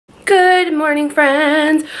Good morning,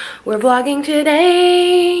 friends. We're vlogging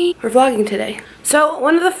today. So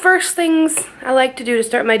one of the first things I like to do to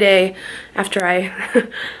start my day after I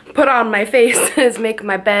put on my face is make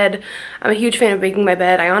my bed. I'm a huge fan of making my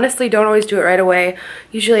bed. I honestly don't always do it right away.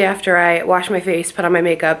 Usually after I wash my face, put on my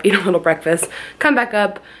makeup, eat a little breakfast, come back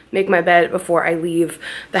up, make my bed before I leave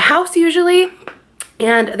the house usually.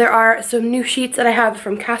 And there are some new sheets that I have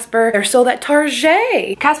from Casper. They're sold at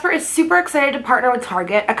Target. Casper is super excited to partner with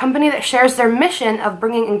Target, a company that shares their mission of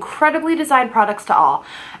bringing incredibly designed products to all.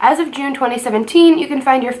 As of June 2017, you can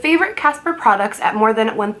find your favorite Casper products at more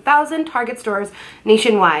than 1,000 Target stores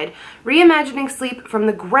nationwide. Reimagining sleep from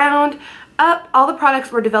the ground up, all the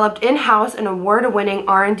products were developed in-house an award-winning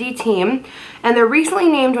R&D team, and they're recently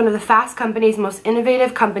named one of the Fast Company's most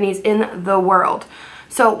innovative companies in the world.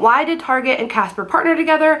 So why did Target and Casper partner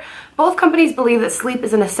together? Both companies believe that sleep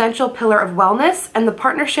is an essential pillar of wellness, and the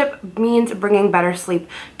partnership means bringing better sleep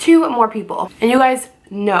to more people. And you guys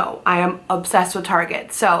know I am obsessed with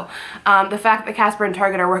Target. So the fact that Casper and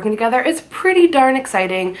Target are working together is pretty darn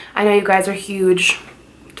exciting. I know you guys are huge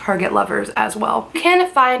Target lovers as well. You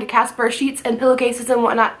can find Casper sheets and pillowcases and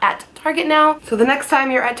whatnot at Target now. So the next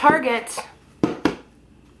time you're at Target,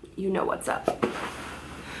 you know what's up.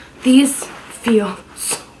 These feel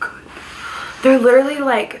so good. They're literally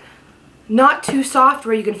like not too soft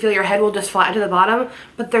where you can feel your head will just flatten to the bottom,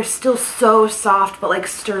 but they're still so soft but like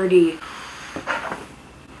sturdy.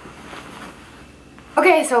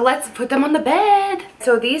 Okay, so let's put them on the bed.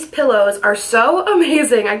 So these pillows are so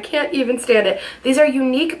amazing. I can't even stand it. These are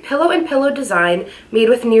unique pillow design made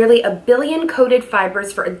with nearly 1 billion coated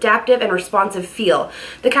fibers for adaptive and responsive feel.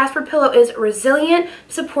 The Casper pillow is resilient,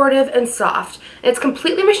 supportive, and soft. It's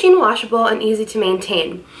completely machine washable and easy to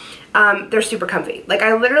maintain. They're super comfy. Like,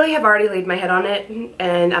 I literally have already laid my head on it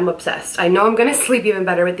and I'm obsessed. I know I'm gonna sleep even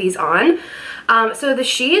better with these on. So the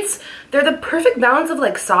sheets, they're the perfect balance of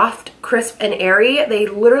like soft, crisp, and airy. They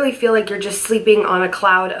literally feel like you're just sleeping on a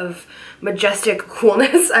cloud of majestic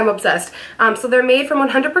coolness. I'm obsessed. So they're made from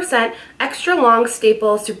 100% extra long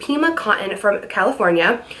staple Supima cotton from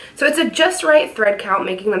California. So it's a just right thread count,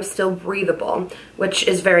 making them still breathable, which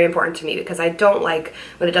is very important to me because I don't like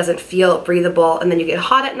when it doesn't feel breathable and then you get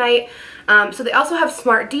hot at night. So they also have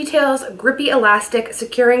smart details, grippy elastic,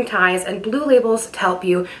 securing ties, and blue labels to help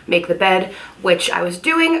you make the bed, which I was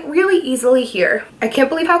doing really easily here. I can't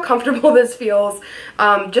believe how comfortable this feels.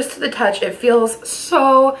 Just to the touch, it feels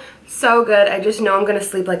so good. I just know I'm gonna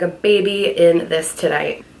sleep like a baby in this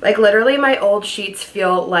tonight. Like, literally my old sheets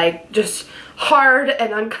feel like just hard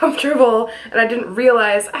and uncomfortable, and I didn't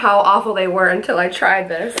realize how awful they were until I tried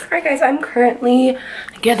this. All right guys, I'm currently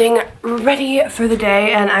getting ready for the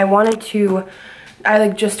day, and I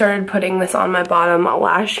like just started putting this on my bottom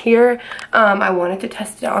lash here. I wanted to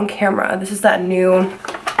test it on camera. This is that new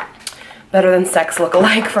Better Than Sex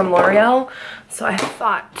lookalike from L'Oreal, so I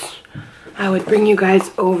thought I would bring you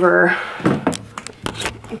guys over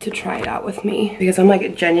to try it out with me because I'm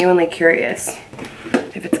like genuinely curious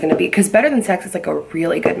if it's gonna be, because Better Than Sex is like a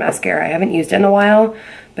really good mascara. I haven't used it in a while,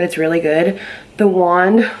 but it's really good. The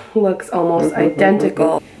wand looks almost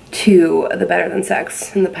identical to the Better Than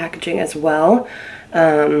Sex in the packaging as well.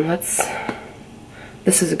 This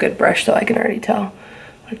is a good brush, so I can already tell.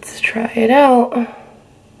 Let's try it out.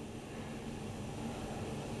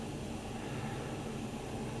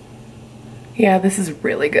 Yeah, this is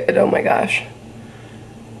really good. Oh my gosh.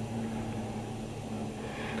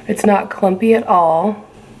 It's not clumpy at all.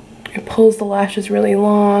 It pulls the lashes really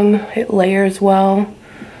long. It layers well.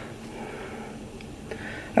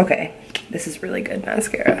 Okay, this is really good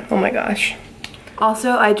mascara. Oh my gosh.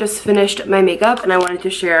 Also, I just finished my makeup and I wanted to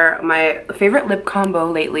share my favorite lip combo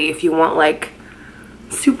lately if you want like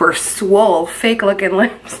super swole, fake looking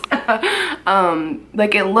lips.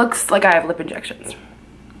 Like, it looks like I have lip injections.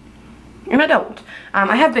 And I don't.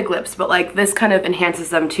 I have big lips, but like this kind of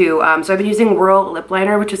enhances them too. So I've been using Whirl lip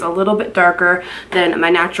liner, which is a little bit darker than my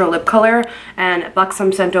natural lip color. And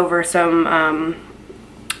Buxom sent over some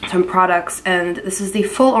products, and this is the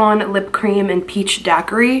full-on lip cream in peach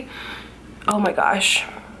daiquiri. Oh my gosh.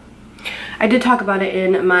 I did talk about it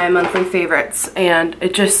in my monthly favorites, and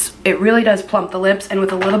it really does plump the lips, and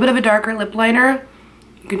with a little bit of a darker lip liner,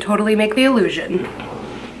 you can totally make the illusion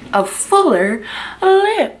of fuller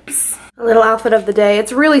lips. A little outfit of the day.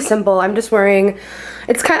 It's really simple. I'm just wearing,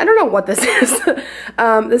 I don't know what this is.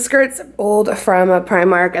 The skirt's old from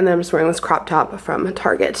Primark, and then I'm just wearing this crop top from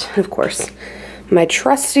Target. And of course, my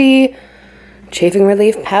trusty chafing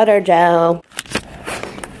relief powder gel.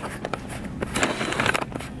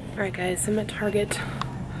 Alright guys, I'm at Target.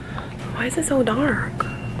 Why is it so dark?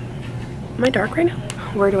 Am I dark right now?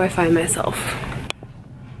 Where do I find myself?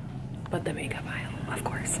 but the makeup aisle, of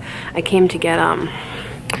course. I came to get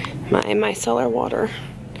my micellar water.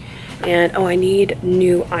 And oh, I need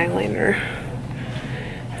new eyeliner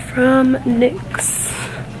from NYX.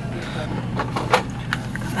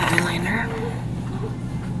 The eyeliner,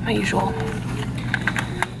 my usual.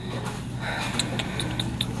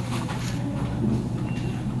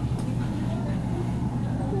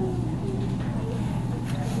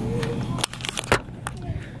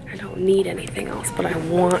 I don't need anything else, but I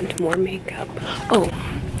want more makeup. Oh,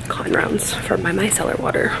 cotton rounds for my micellar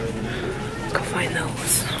water. Let's go find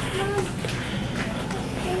those.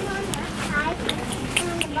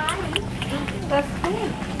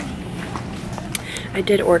 I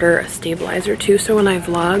did order a stabilizer too, so when I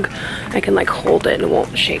vlog, I can like hold it and it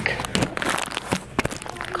won't shake.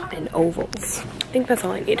 In ovals. I think that's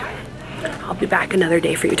all I need. I'll be back another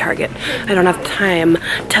day for you, Target. I don't have time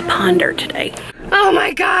to ponder today. Oh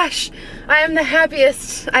my gosh! I am the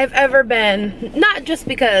happiest I've ever been. Not just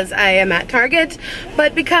because I am at Target,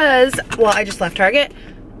 but because, well, I just left Target,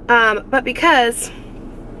 but because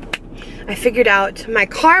I figured out my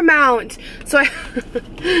car mount. So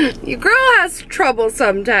your girl has trouble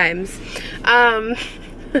sometimes.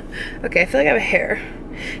 Okay, I feel like I have a hair.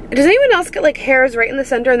 Does anyone else get like hairs right in the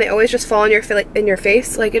center and they always just fall in your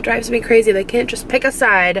face? Like, it drives me crazy. They can't just pick a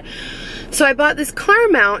side. So I bought this car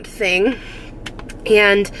mount thing,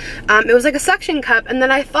 and it was like a suction cup, and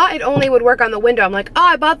then I thought it only would work on the window. I'm like, oh,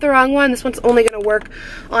 I bought the wrong one. This one's only gonna work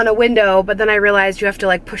on a window. But then I realized you have to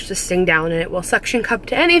like push this thing down and it will suction cup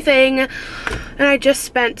to anything. And I just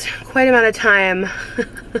spent quite a amount of time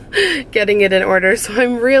getting it in order, so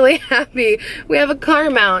I'm really happy we have a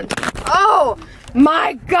car mount. Oh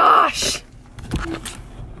my gosh!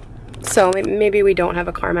 So maybe we don't have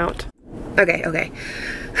a car mount. Okay.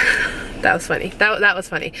 That was funny. That was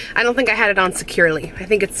funny. I don't think I had it on securely. I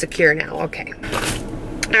think it's secure now. Okay.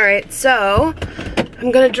 All right, so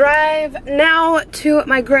I'm gonna drive now to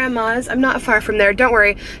my grandma's. I'm not far from there, don't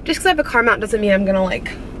worry. Just because I have a car mount doesn't mean I'm gonna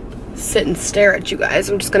like sit and stare at you guys.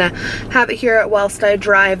 I'm just gonna have it here whilst I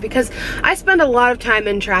drive, because I spend a lot of time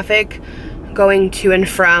in traffic going to and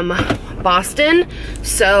from Boston.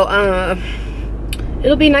 So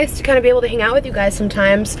it'll be nice to kind of be able to hang out with you guys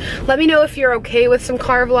sometimes. Let me know if you're okay with some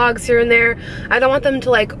car vlogs here and there. I don't want them to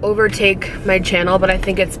like overtake my channel, but I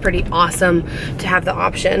think it's pretty awesome to have the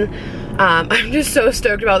option. I'm just so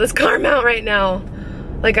stoked about this car mount right now.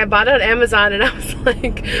 Like, I bought it on Amazon and I was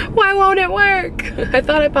like, why won't it work? I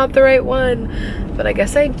thought I bought the right one, but I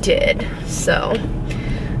guess I did. So,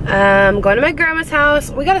 I'm going to my grandma's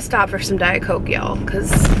house. We gotta stop for some Diet Coke, y'all,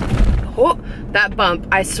 because oh, that bump,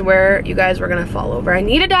 I swear you guys were gonna fall over. I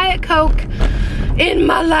need a Diet Coke in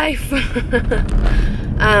my life.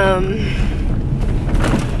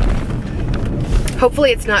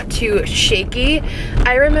 Hopefully it's not too shaky.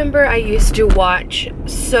 I remember I used to watch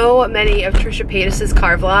so many of Trisha Paytas's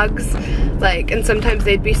car vlogs, like, and sometimes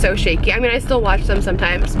they'd be so shaky. I mean, I still watch them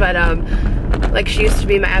sometimes, but like, she used to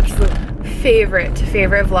be my absolute favorite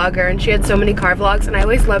vlogger, and she had so many car vlogs, and I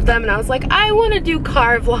always loved them, and I was like, I want to do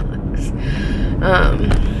car vlogs.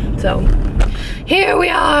 So here we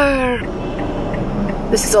are.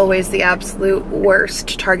 This is always the absolute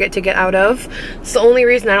worst Target to get out of. It's the only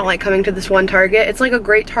reason I don't like coming to this one Target. It's like a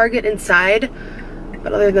great Target inside,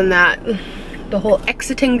 but other than that, the whole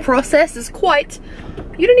exiting process is quite...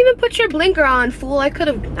 You didn't even put your blinker on, fool. I could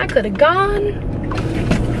have gone.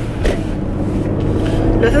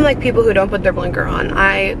 Nothing like people who don't put their blinker on.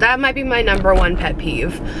 That might be my #1 pet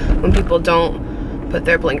peeve, when people don't put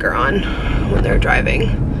their blinker on when they're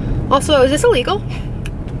driving. Also, is this illegal?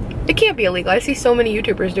 It can't be illegal. I see so many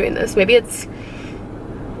YouTubers doing this. Maybe it's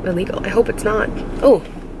illegal. I hope it's not. Oh,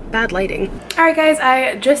 bad lighting. All right, guys,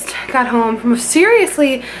 I just got home from a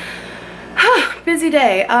seriously busy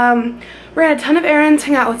day. Ran a ton of errands,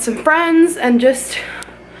 hung out with some friends, and just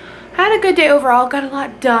had a good day overall. Got a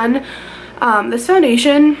lot done. This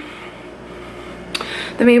foundation,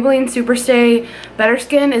 the Maybelline Superstay Better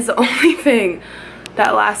Skin, is the only thing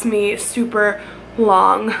that lasts me super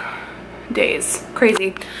long days.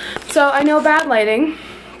 Crazy. So I know, bad lighting.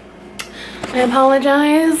 I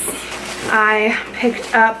apologize. I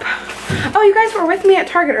picked up, oh, you guys were with me at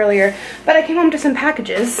Target earlier, but I came home to some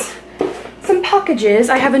packages.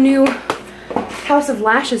 I have a new House of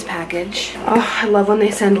Lashes package. Oh, I love when they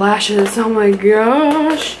send lashes. Oh my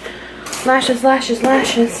gosh. Lashes, lashes,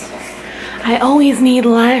 lashes. I always need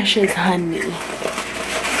lashes, honey.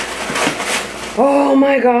 Oh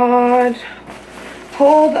my god.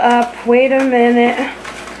 Hold up, wait a minute.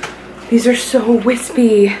 These are so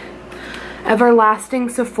wispy. Everlasting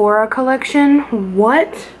Sephora collection.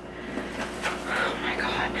 What? Oh my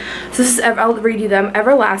god. So this is, I'll read you them.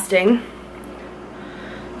 Everlasting,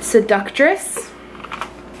 Seductress,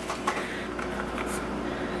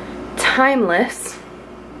 Timeless.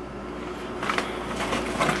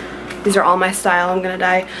 These are all my style, I'm gonna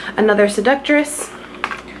die. Another Seductress,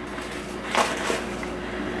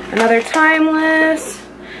 another Timeless,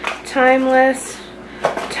 Timeless,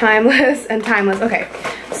 Timeless, and Timeless. Okay,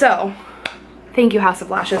 so thank you, House of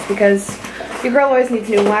Lashes, because your girl always needs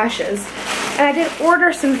new lashes. And I did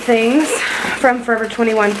order some things from Forever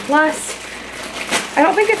 21 Plus. I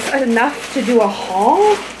don't think it's enough to do a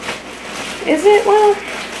haul. Is it? Well,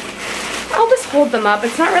 I'll just hold them up.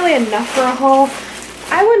 It's not really enough for a haul.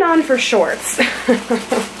 I went on for shorts,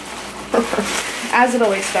 as it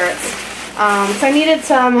always starts. So I needed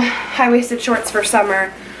some high-waisted shorts for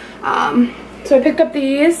summer. So I picked up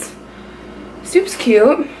these. Super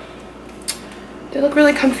cute. They look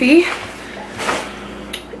really comfy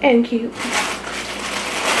and cute.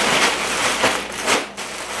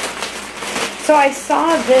 So I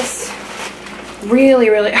saw this really,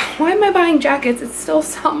 why am I buying jackets? It's still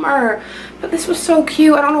summer, but this was so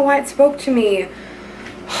cute. I don't know why it spoke to me.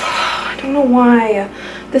 I don't know why.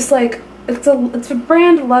 This, like, it's a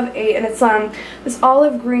brand Love 8, and it's this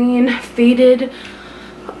olive green faded,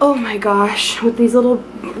 oh my gosh, with these little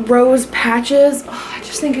rose patches. Oh, I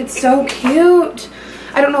just think it's so cute.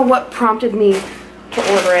 I don't know what prompted me to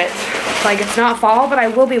order it. Like, it's not fall, but I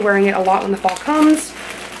will be wearing it a lot when the fall comes.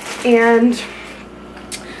 And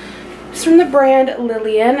it's from the brand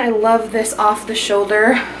Lillian. I love this off the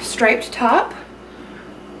shoulder striped top.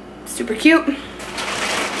 Super cute.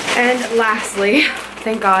 And lastly,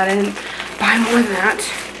 thank God I didn't buy more than that.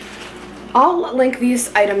 I'll link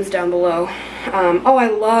these items down below. Oh, I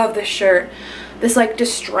love this shirt. This, like,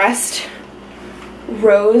 distressed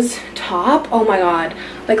rose top. Oh my God.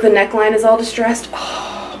 Like, the neckline is all distressed.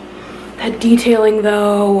 Oh, that detailing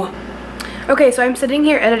though. Okay, so I'm sitting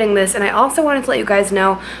here editing this, and I also wanted to let you guys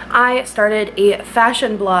know I started a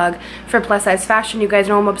fashion blog for plus size fashion. You guys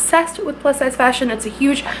know I'm obsessed with plus size fashion. It's a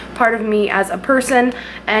huge part of me as a person,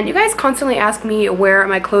 and you guys constantly ask me where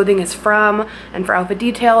my clothing is from and for outfit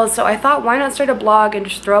details, so I thought, why not start a blog and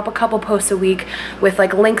just throw up a couple posts a week with,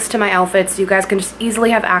 like, links to my outfits so you guys can just easily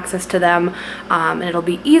have access to them, and it'll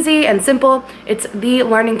be easy and simple. It's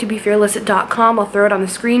thelearningtobefearless.com. I'll throw it on the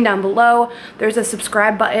screen down below. There's a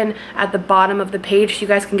subscribe button at the bottom of the page so you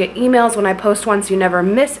guys can get emails when I post one, so you never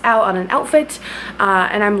miss out on an outfit.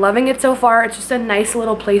 And I'm loving it so far. It's just a nice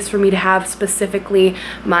little place for me to have specifically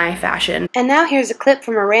my fashion. And now here's a clip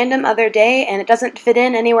from a random other day, and it doesn't fit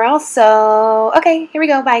in anywhere else, so okay, here we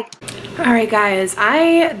go, bye. Alright guys,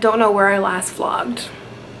 I don't know where I last vlogged.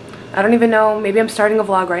 I don't even know, maybe I'm starting a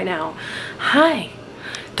vlog right now. Hi,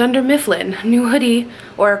 Dunder Mifflin, new hoodie,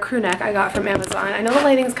 or a crew neck I got from Amazon. I know the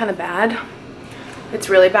lighting's kind of bad. It's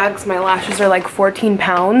really bad because my lashes are like 14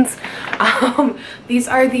 pounds. These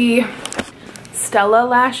are the Stella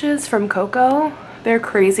lashes from Coco. They're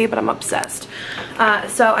crazy, but I'm obsessed.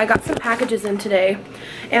 So I got some packages in today,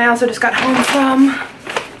 and I also just got home from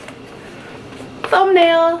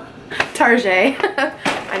thumbnail Target.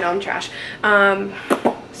 I know I'm trash.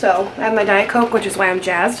 So I have my Diet Coke, which is why I'm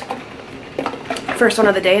jazzed. First one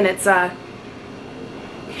of the day, and it's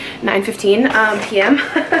 9:15 p.m.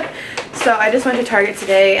 So I just went to Target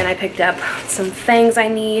today, and I picked up some things I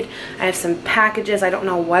need. I have some packages. I don't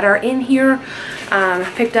know what are in here.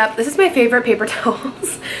 Picked up, this is my favorite paper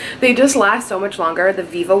towels. They just last so much longer. The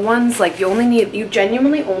Viva ones, like you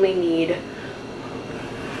genuinely only need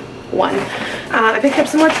one. I picked up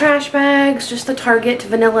some more trash bags, just the Target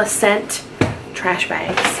vanilla scent trash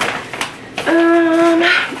bags.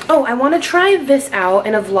 Oh, I want to try this out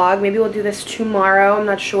in a vlog. Maybe we'll do this tomorrow. I'm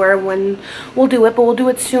not sure when we'll do it, but we'll do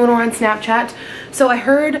it soon or on Snapchat. So I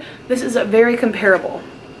heard this is very comparable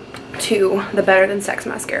to the Better Than Sex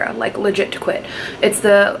mascara, like legit to quit. It's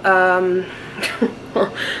the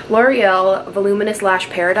L'Oreal Voluminous Lash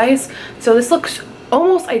Paradise. So this looks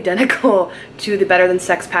almost identical to the Better Than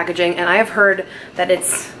Sex packaging, and I have heard that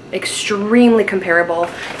it's extremely comparable.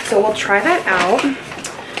 So we'll try that out.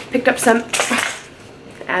 Picked up some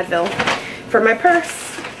Advil for my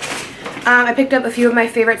purse. I picked up a few of my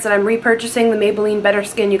favorites that I'm repurchasing. The Maybelline Better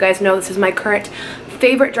Skin. You guys know this is my current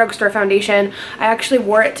favorite drugstore foundation. I actually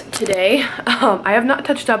wore it today. I have not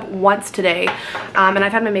touched up once today, and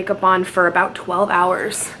I've had my makeup on for about 12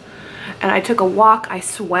 hours. And I took a walk, I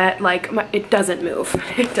sweat, like, it doesn't move.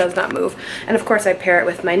 It does not move. And of course I pair it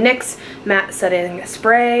with my NYX Matte Setting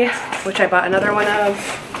Spray, which I bought another one of.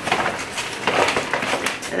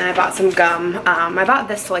 And I bought some gum. I bought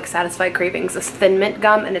this to, like, satisfy cravings, this Thin Mint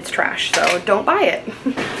gum, and it's trash, so don't buy it.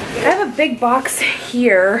 I have a big box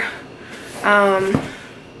here.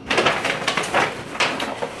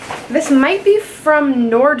 This might be from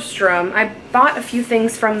Nordstrom. I bought a few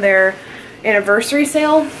things from their anniversary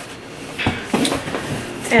sale,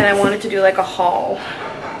 and I wanted to do like a haul.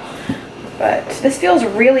 But this feels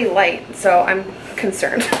really light, so I'm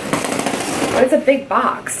concerned. But it's a big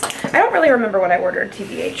box. I don't really remember what I ordered,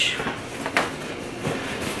 TBH.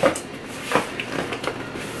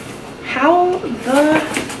 How?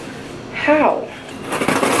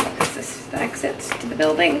 Is this the exit to the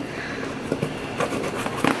building?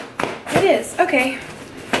 It is, okay.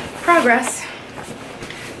 Progress.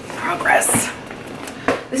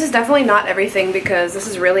 This is definitely not everything because this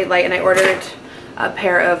is really light, and I ordered a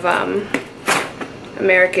pair of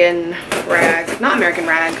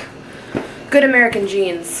Good American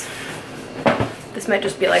jeans. This might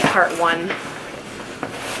just be like part 1.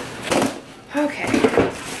 Okay.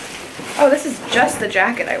 Oh, this is just the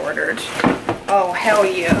jacket I ordered. Oh, hell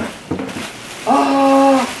yeah.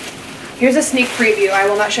 Oh, here's a sneak preview. I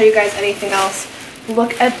will not show you guys anything else.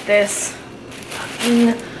 Look at this.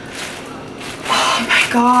 Oh my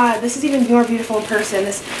god, this is even more beautiful in person.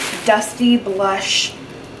 This dusty blush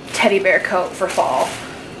teddy bear coat for fall.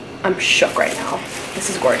 I'm shook right now.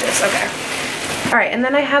 This is gorgeous. Okay. All right, and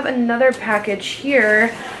then I have another package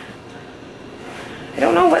here. I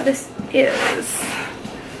don't know what this is.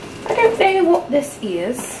 I don't know what this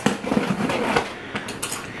is.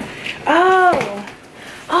 Oh,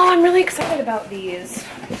 I'm really excited about these.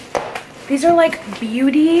 These are like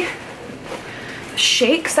beauty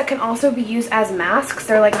shakes that can also be used as masks.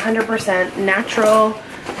 They're like 100% natural.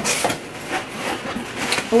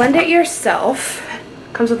 Blend it yourself.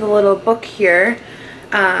 Comes with a little book here.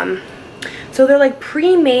 So they're like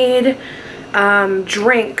pre-made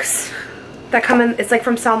drinks that come in. It's like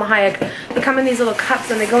from Salma Hayek. They come in these little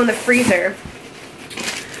cups and they go in the freezer.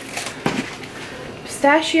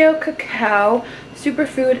 Pistachio, cacao,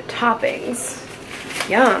 superfood toppings.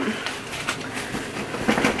 Yum.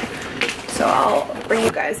 So I'll bring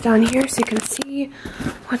you guys down here so you can see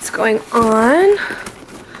what's going on.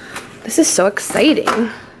 This is so exciting.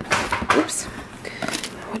 Oops.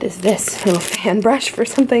 What is this? A little fan brush for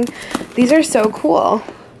something? These are so cool.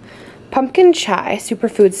 Pumpkin chai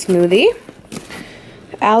superfood smoothie.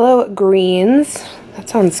 Aloe greens. That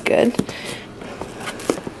sounds good.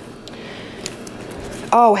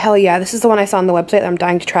 Oh, hell yeah. This is the one I saw on the website that I'm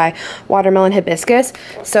dying to try. Watermelon hibiscus.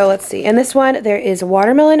 So let's see. In this one, there is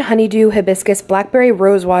watermelon, honeydew, hibiscus, blackberry,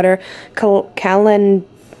 rosewater, calendula,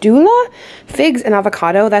 figs, and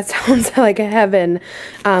avocado. That sounds like heaven.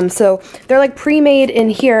 So they're like pre-made in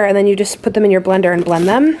here, and then you just put them in your blender and blend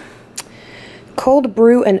them. Cold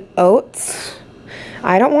brew and oats.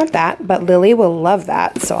 I don't want that, but Lily will love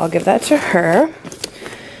that, so I'll give that to her.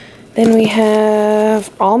 Then we have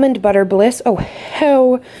almond butter bliss. Oh,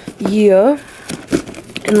 hell yeah.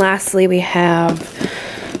 And lastly, we have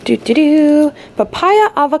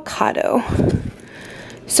papaya avocado.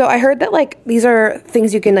 So I heard that like these are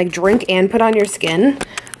things you can like drink and put on your skin.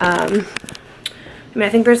 I mean, I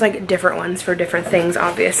think there's like different ones for different things,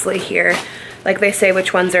 obviously here. Like they say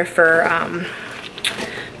which ones are for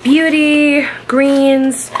beauty,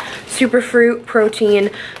 greens, superfruit, protein,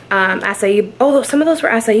 acai. Oh, some of those were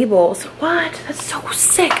acai bowls. What? That's so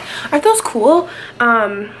sick. Aren't those cool?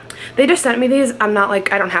 They just sent me these. I'm not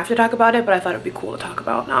like, I don't have to talk about it, but I thought it'd be cool to talk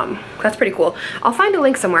about. That's pretty cool. I'll find a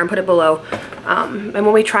link somewhere and put it below. And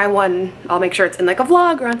when we try one, I'll make sure it's in like a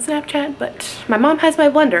vlog or on Snapchat, but my mom has my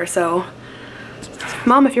blender, so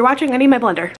Mom, if you're watching, I need my blender.